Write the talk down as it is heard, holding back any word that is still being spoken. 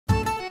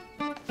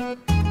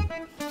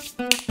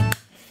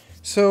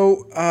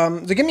So,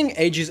 the Gaming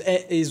Edge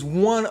is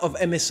one of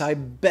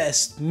MSI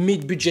best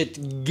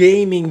mid-budget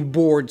gaming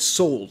boards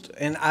sold,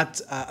 and at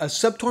a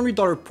sub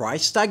 $200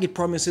 price tag it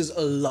promises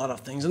a lot of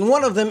things, and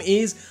one of them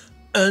is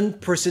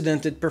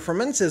unprecedented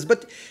performances.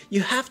 But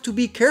you have to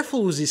be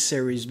careful with this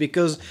series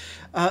because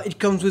it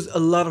comes with a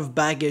lot of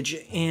baggage,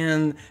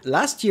 and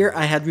last year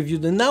I had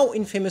reviewed the now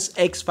infamous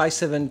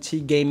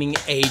X570 Gaming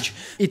Edge.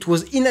 It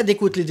was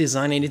inadequately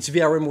designed and its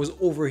VRM was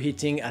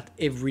overheating at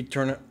every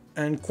turn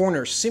and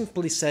corner.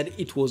 Simply said,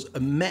 it was a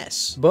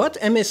mess. But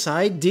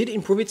MSI did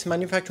improve its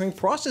manufacturing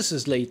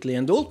processes lately,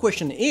 and the whole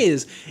question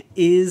is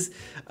its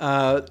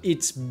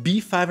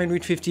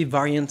B550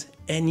 variant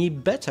any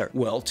better?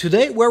 Well,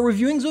 today we're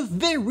reviewing the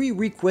very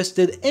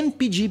requested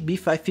MPG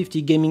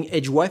B550 Gaming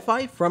Edge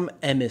Wi-Fi from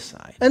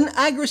MSI. An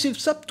aggressive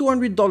sub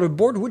 $200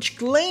 board which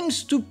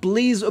claims to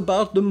please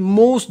about the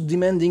most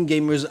demanding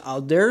gamers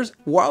out there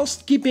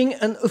whilst keeping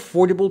an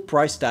affordable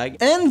price tag,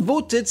 and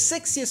voted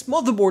sexiest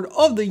motherboard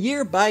of the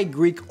year by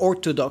Greek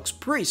Orthodox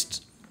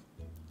priests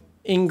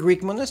in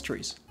Greek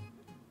monasteries.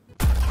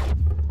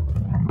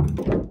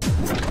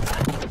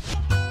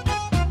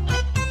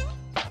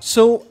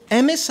 So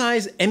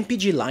MSI's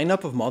MPG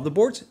lineup of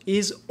motherboards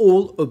is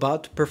all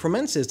about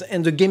performances,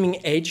 and the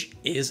Gaming Edge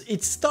is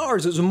its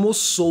stars, the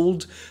most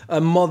sold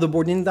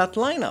motherboard in that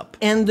lineup.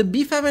 And the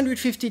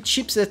B550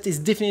 chipset is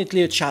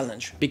definitely a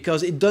challenge,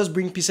 because it does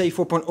bring PCIe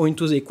 4.0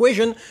 into the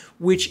equation,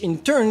 which in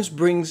turn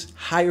brings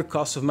higher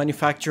costs of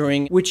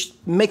manufacturing, which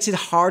makes it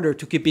harder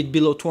to keep it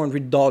below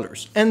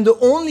 $200. And the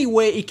only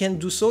way it can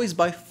do so is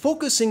by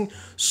focusing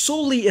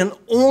solely and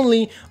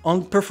only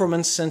on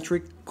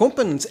performance-centric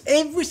components.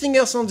 Everything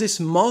else on this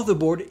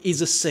motherboard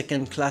is a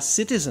second-class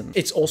citizen.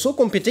 It's also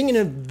competing in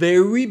a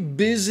very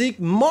busy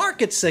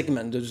market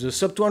segment, the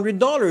sub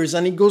 $200,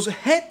 and it goes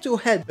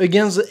head-to-head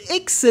against the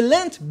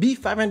excellent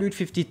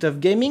B550 Tough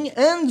Gaming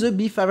and the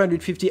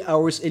B550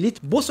 Aorus Elite,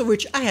 both of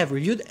which I have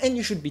reviewed and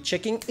you should be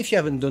checking if you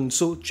haven't done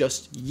so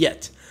just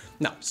yet.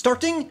 Now,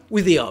 starting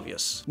with the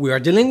obvious. We are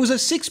dealing with a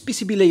 6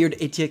 PCB layered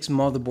ATX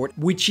motherboard,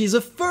 which is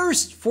a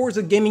first for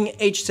the Gaming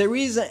Edge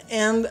series,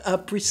 and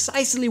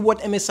precisely what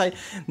MSI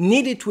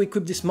needed to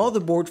equip this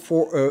motherboard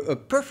for a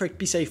perfect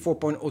PCIe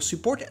 4.0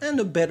 support and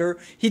a better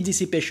heat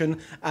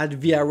dissipation at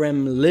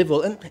VRM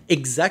level, and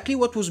exactly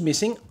what was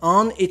missing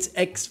on its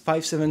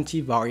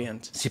X570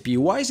 variant.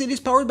 CPU-wise, it is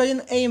powered by an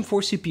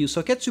AM4 CPU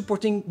socket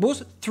supporting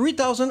both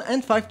 3000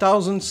 and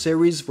 5000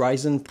 series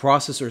Ryzen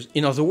processors.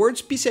 In other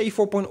words, PCIe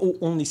 4.0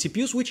 only CPUs,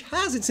 which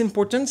has its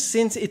importance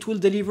since it will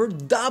deliver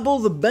double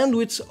the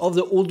bandwidth of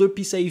the older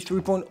PCIe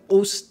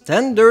 3.0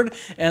 standard,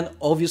 and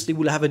obviously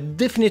will have a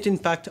definite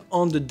impact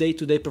on the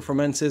day-to-day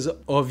performances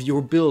of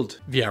your build.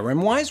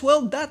 VRM-wise,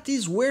 well, that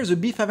is where the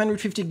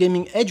B550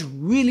 Gaming Edge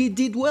really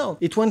did well.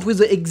 It went with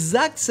the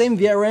exact same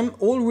VRM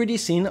already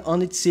seen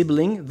on its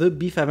sibling, the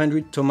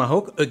B500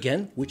 Tomahawk,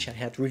 again, which I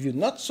had reviewed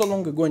not so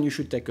long ago and you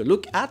should take a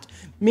look at,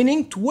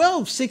 meaning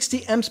 12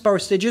 60 amps power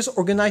stages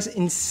organized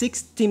in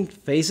 6 themed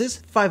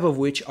phases, 5 of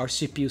which are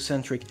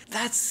CPU-centric.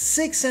 That's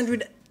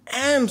 600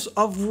 amps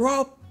of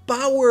raw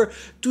power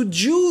to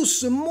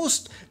juice the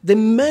most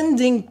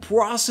demanding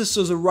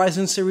processors the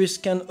Ryzen series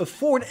can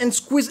afford and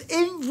squeeze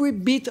every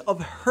bit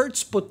of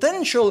Hertz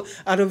potential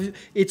out of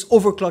its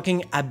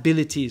overclocking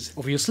abilities.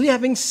 Obviously,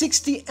 having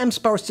 60 amps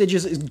power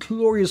stages is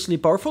gloriously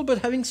powerful, but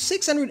having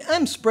 600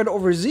 amps spread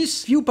over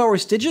these few power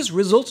stages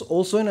results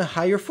also in a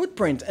higher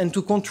footprint, and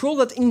to control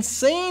that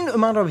insane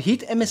amount of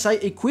heat,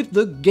 MSI equipped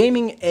the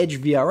Gaming Edge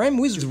VRM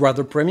with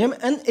rather premium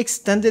and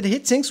extended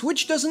heatsinks,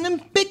 which does an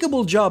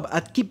impeccable job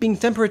at keeping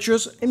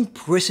temperatures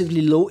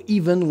impressively low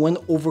even when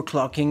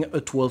overclocking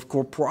a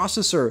 12-core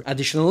processor.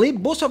 Additionally,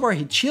 both of our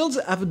heat shields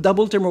have a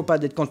double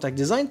thermopadded contact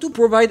design to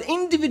provide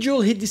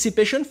individual heat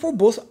dissipation for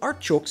both our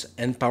chokes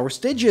and power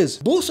stages.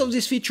 Both of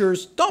these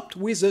features, topped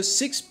with the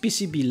 6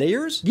 PCB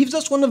layers, gives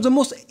us one of the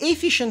most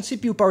efficient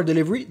CPU power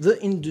delivery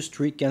the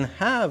industry can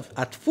have.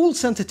 At full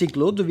synthetic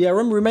load, the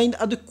VRM remained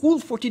at a cool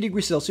 40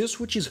 degrees Celsius,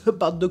 which is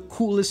about the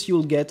coolest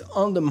you'll get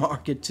on the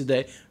market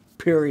today.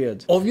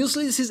 Period.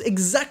 Obviously, this is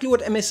exactly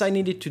what MSI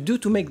needed to do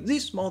to make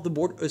this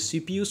motherboard a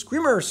CPU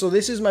screamer, so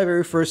this is my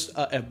very first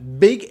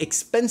big,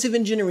 expensive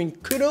engineering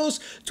kudos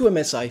to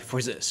MSI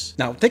for this.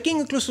 Now,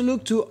 taking a closer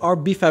look to our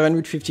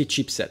B550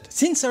 chipset.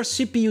 Since our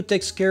CPU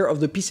takes care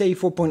of the PCIe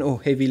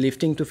 4.0 heavy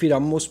lifting to fit our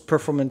most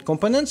performant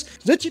components,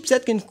 the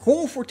chipset can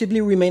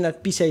comfortably remain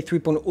at PCIe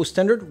 3.0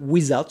 standard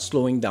without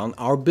slowing down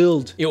our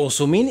build. It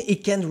also means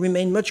it can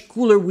remain much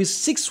cooler with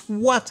 6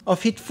 watts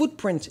of heat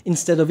footprint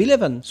instead of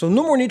 11, so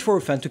no more need for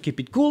a fan to keep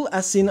it cool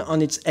as seen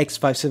on its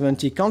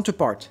X570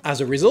 counterpart.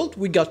 As a result,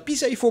 we got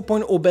PCIe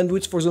 4.0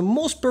 bandwidth for the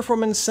most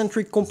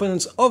performance-centric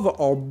components of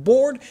our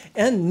board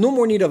and no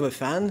more need of a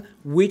fan,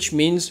 which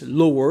means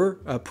lower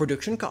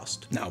production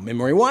cost. Now,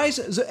 memory-wise,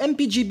 the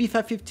MPG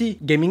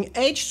B550 Gaming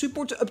Edge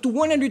supports up to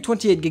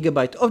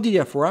 128GB of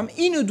DDR4 RAM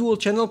in a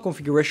dual-channel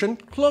configuration,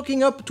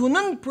 clocking up to an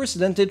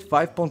unprecedented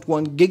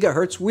 5.1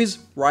 GHz with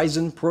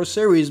Ryzen Pro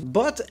series.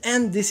 But,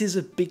 and this is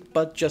a big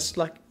but just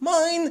like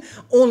Mine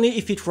only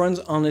if it runs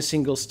on a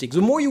single stick.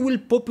 The more you will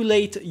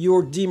populate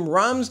your DIMM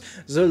RAMs,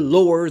 the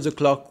lower the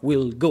clock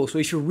will go. So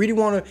if you really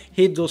want to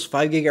hit those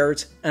 5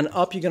 GHz and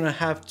up, you're gonna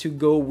have to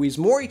go with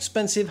more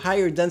expensive,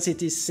 higher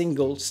density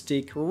single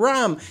stick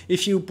RAM.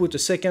 If you put a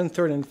second,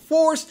 third and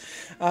fourth,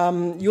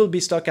 you'll be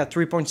stuck at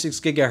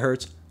 3.6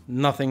 GHz.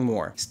 Nothing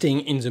more.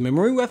 Staying in the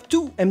memory, we have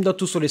two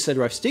M.2 solid-state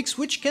drive sticks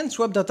which can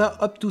swap data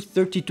up to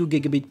 32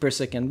 gigabit per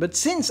second, but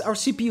since our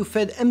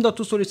CPU-fed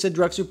M.2 solid-state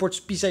drive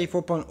supports PCIe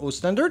 4.0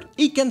 standard,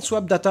 it can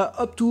swap data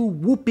up to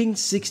whopping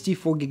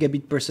 64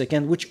 gigabit per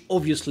second, which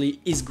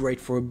obviously is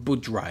great for a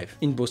boot drive.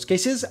 In both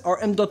cases, our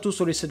M.2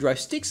 solid-state drive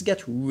sticks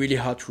get really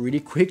hot really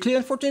quickly.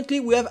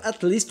 Unfortunately, we have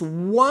at least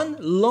one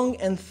long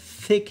and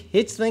thick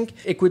heatsink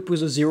equipped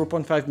with a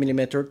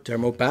 0.5mm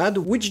thermopad,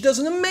 which does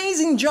an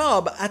amazing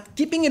job at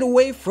keeping it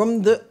away from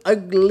the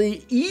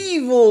ugly,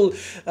 evil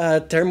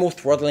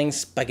thermo-throttling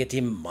spaghetti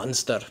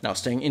monster. Now,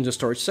 staying in the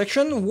storage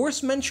section,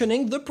 worth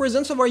mentioning the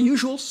presence of our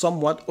usual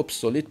somewhat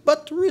obsolete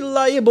but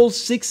reliable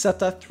 6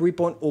 SATA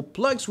 3.0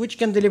 plugs, which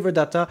can deliver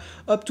data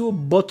up to a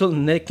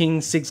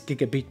bottlenecking 6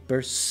 gigabit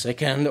per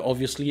second.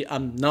 Obviously,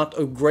 I'm not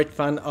a great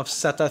fan of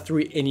SATA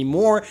 3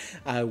 anymore.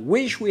 I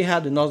wish we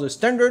had another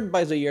standard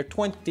by the year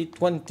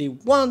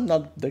 2021,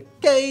 not the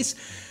case.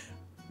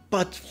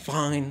 But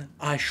fine,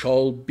 I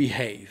shall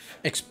behave.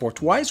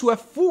 Export-wise, we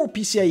have 4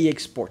 PCIe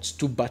Exports,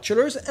 2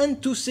 bachelors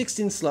and 2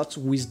 16 slots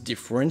with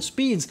different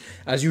speeds.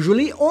 As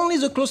usually, only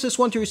the closest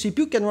one to your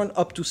CPU can run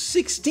up to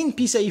 16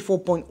 PCIe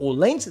 4.0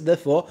 lanes,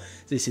 therefore,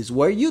 this is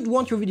where you'd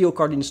want your video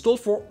card installed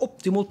for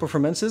optimal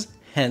performances,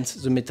 hence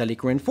the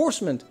metallic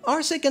reinforcement.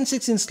 Our second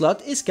 16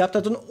 slot is capped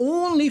at an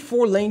only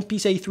 4-lane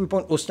PCIe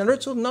 3.0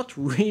 standard, so not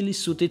really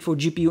suited for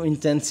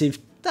GPU-intensive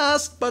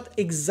task, but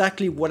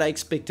exactly what I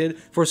expected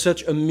for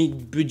such a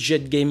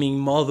mid-budget gaming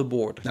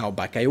motherboard. Now,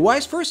 back I/O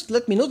wise, first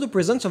let me know the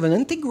presence of an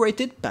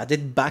integrated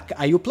padded back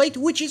I/O plate,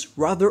 which is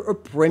rather a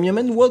premium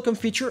and welcome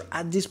feature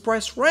at this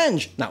price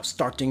range. Now,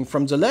 starting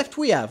from the left,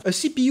 we have a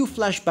CPU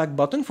flashback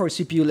button for a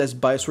CPU-less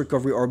BIOS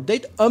recovery or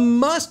update, a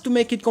must to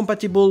make it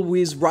compatible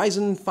with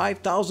Ryzen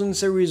 5000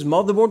 series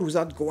motherboard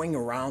without going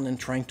around and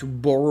trying to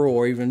borrow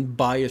or even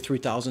buy a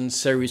 3000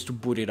 series to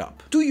boot it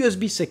up. 2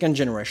 USB second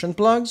generation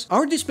plugs,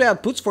 our display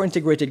outputs for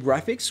integrated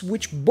graphics,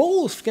 which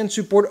both can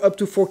support up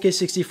to 4K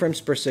 60 frames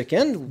per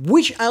second,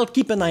 which I'll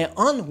keep an eye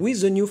on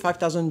with the new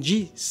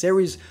 5000G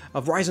series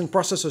of Ryzen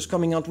processors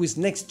coming out with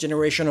next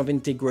generation of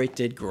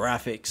integrated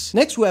graphics.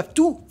 Next, we have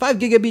 2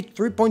 5GB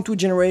 3.2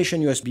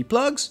 generation USB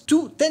plugs,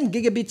 2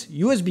 10GB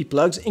USB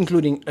plugs,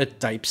 including a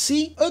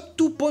Type-C, a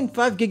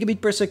 2.5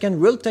 gigabit per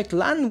second Realtek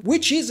LAN,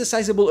 which is a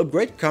sizable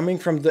upgrade coming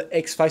from the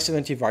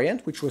X570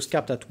 variant, which was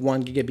capped at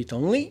 1 gigabit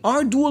only,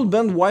 our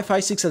dual-band Wi-Fi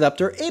 6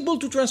 adapter able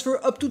to transfer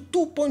up to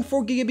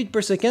 2.4 gigabit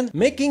per second,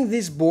 making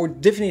this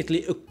board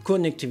definitely a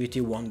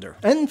connectivity wonder.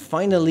 And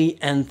finally,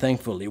 and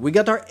thankfully, we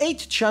got our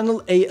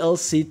 8-channel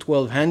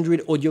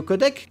ALC1200 audio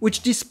codec,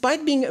 which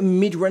despite being a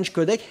mid-range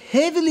codec,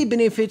 heavily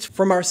benefits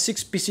from our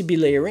 6 PCB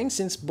layering,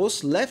 since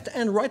both left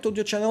and right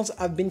audio channels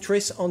have been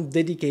traced on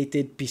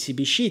dedicated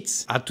PCB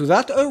sheets. Add to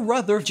that a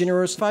rather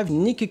generous 5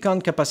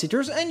 Nikon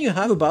capacitors, and you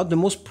have about the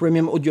most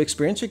premium audio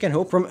experience you can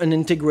hope from an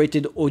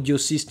integrated audio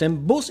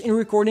system, both in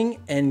recording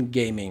and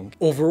gaming.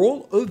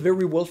 Overall, a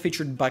very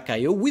well-featured back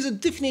I/O with a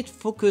definite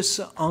focus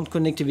on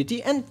connectivity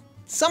and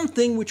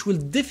something which will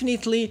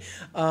definitely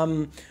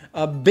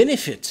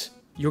benefit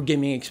your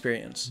gaming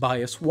experience.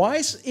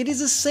 BIOS-wise, it is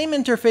the same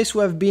interface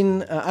we have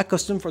been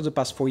accustomed for the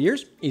past 4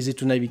 years. Easy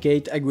to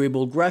navigate,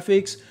 agreeable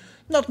graphics,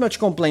 not much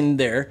complaint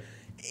there.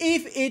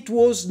 If it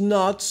was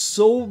not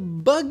so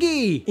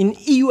buggy. In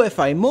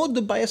EUFI mode,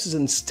 the BIOS is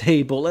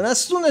unstable, and as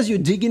soon as you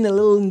dig in a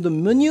little in the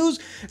menus,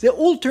 they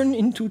all turn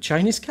into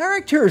Chinese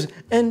characters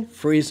and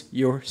freeze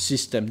your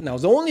system. Now,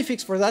 the only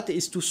fix for that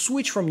is to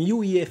switch from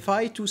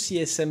UEFI to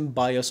CSM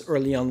BIOS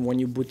early on when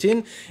you boot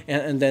in,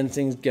 and then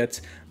things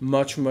get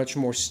much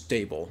more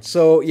stable.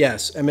 So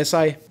yes,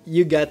 MSI,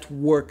 you got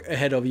work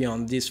ahead of you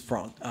on this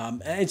front.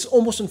 It's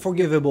almost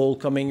unforgivable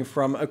coming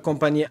from a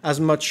company as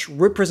much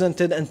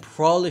represented and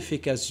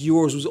prolific as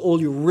yours with all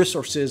your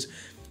resources.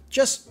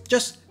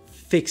 Just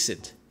fix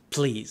it,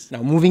 please.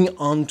 Now, moving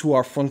on to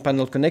our front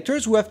panel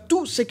connectors, we have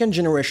 2 second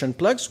generation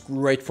plugs,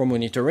 great for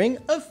monitoring,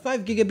 a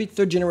 5 gigabit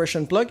third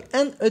generation plug,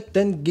 and a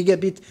 10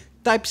 gigabit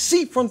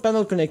Type-C front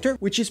panel connector,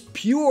 which is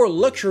pure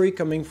luxury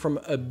coming from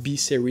a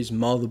B-series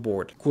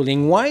motherboard.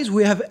 Cooling-wise,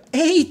 we have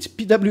 8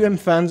 PWM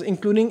fans,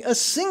 including a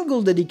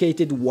single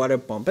dedicated water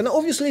pump. And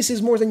obviously, this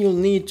is more than you'll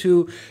need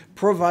to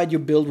provide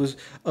your build with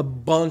a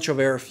bunch of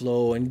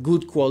airflow and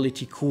good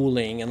quality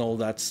cooling and all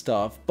that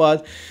stuff.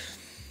 But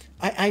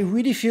I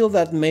really feel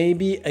that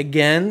maybe,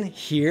 again,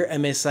 here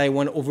MSI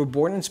went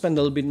overboard and spent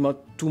a little bit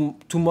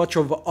too much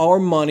of our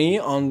money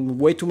on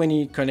way too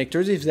many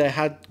connectors. If they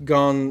had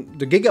gone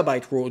the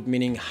gigabyte road,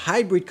 meaning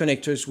hybrid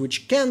connectors,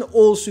 which can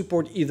all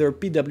support either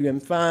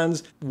PWM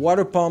fans,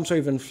 water pumps, or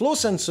even flow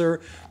sensor,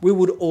 we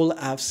would all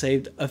have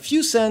saved a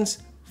few cents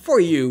for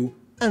you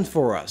and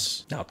for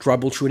us. Now,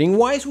 troubleshooting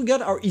wise, we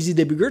got our easy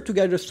debugger to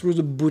guide us through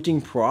the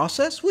booting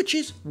process, which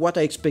is what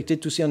I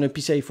expected to see on a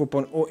PCIe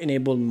 4.0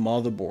 enabled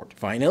motherboard.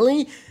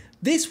 Finally,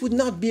 this would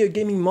not be a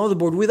gaming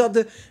motherboard without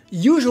the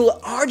usual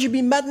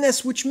RGB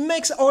madness, which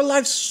makes our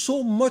lives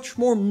so much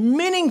more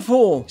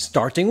meaningful.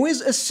 Starting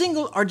with a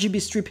single RGB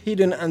strip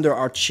hidden under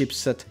our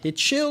chipset heat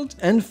shield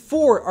and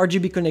 4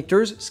 RGB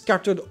connectors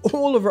scattered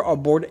all over our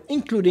board,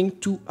 including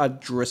 2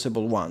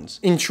 addressable ones.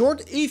 In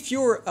short, if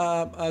your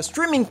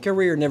streaming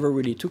career never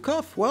really took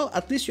off, well,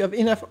 at least you have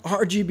enough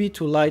RGB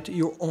to light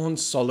your own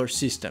solar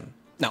system.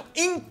 Now,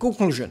 in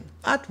conclusion,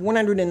 at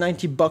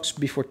 $190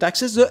 before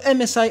taxes, the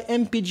MSI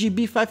MPG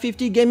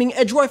B550 Gaming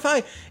Edge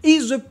Wi-Fi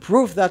is a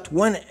proof that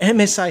when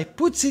MSI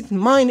puts its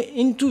mind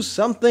into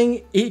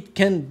something, it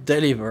can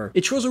deliver.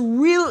 It shows a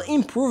real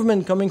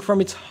improvement coming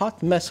from its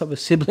hot mess of a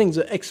sibling,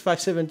 the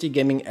X570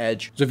 Gaming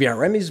Edge. The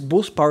VRM is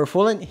both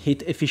powerful and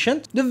heat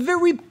efficient, the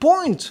very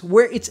point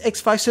where its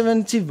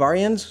X570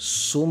 variants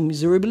so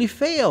miserably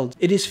failed.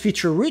 It is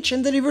feature-rich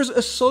and delivers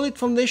a solid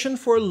foundation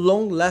for a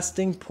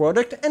long-lasting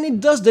product, and it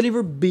does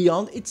deliver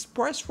beyond its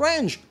price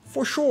range,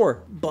 for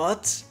sure.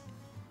 But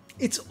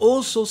it's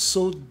also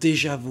so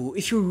deja vu.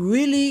 If you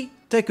really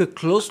take a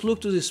close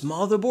look to this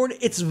motherboard,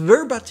 it's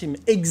verbatim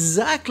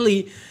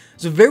exactly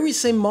the very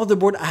same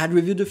motherboard I had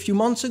reviewed a few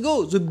months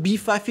ago, the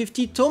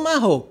B550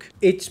 Tomahawk.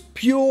 It's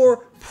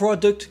pure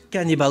product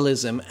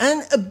cannibalism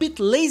and a bit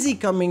lazy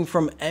coming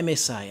from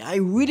MSI. I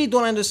really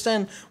don't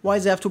understand why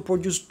they have to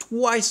produce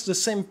twice the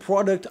same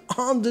product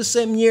on the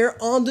same year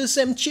on the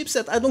same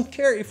chipset. I don't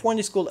care if one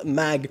is called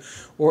MAG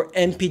or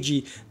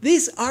MPG.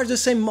 These are the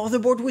same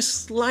motherboard with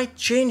slight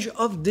change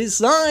of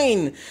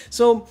design.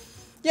 So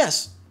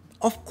yes,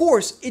 of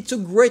course, it's a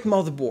great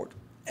motherboard.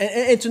 And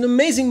it's an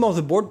amazing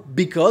motherboard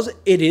because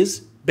it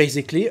is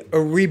basically a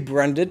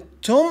rebranded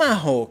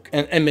Tomahawk.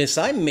 And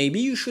MSI, maybe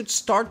you should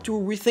start to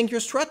rethink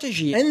your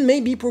strategy and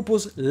maybe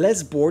propose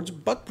less boards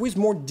but with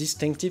more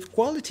distinctive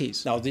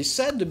qualities. Now, this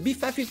said, the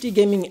B550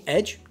 Gaming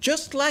Edge,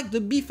 just like the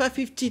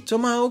B550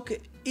 Tomahawk,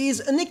 is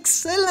an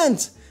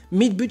excellent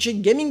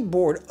mid-budget gaming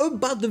board,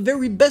 about the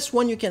very best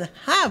one you can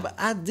have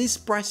at this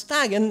price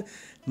tag. And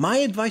my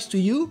advice to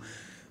you,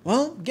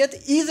 well, get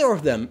either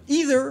of them,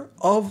 either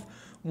of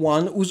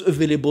one who's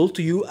available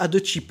to you at the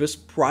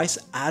cheapest price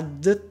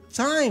at the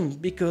time,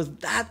 because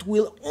that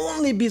will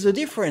only be the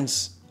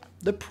difference.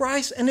 The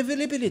price and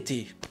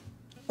availability.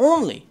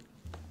 Only.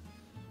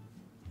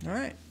 All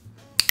right.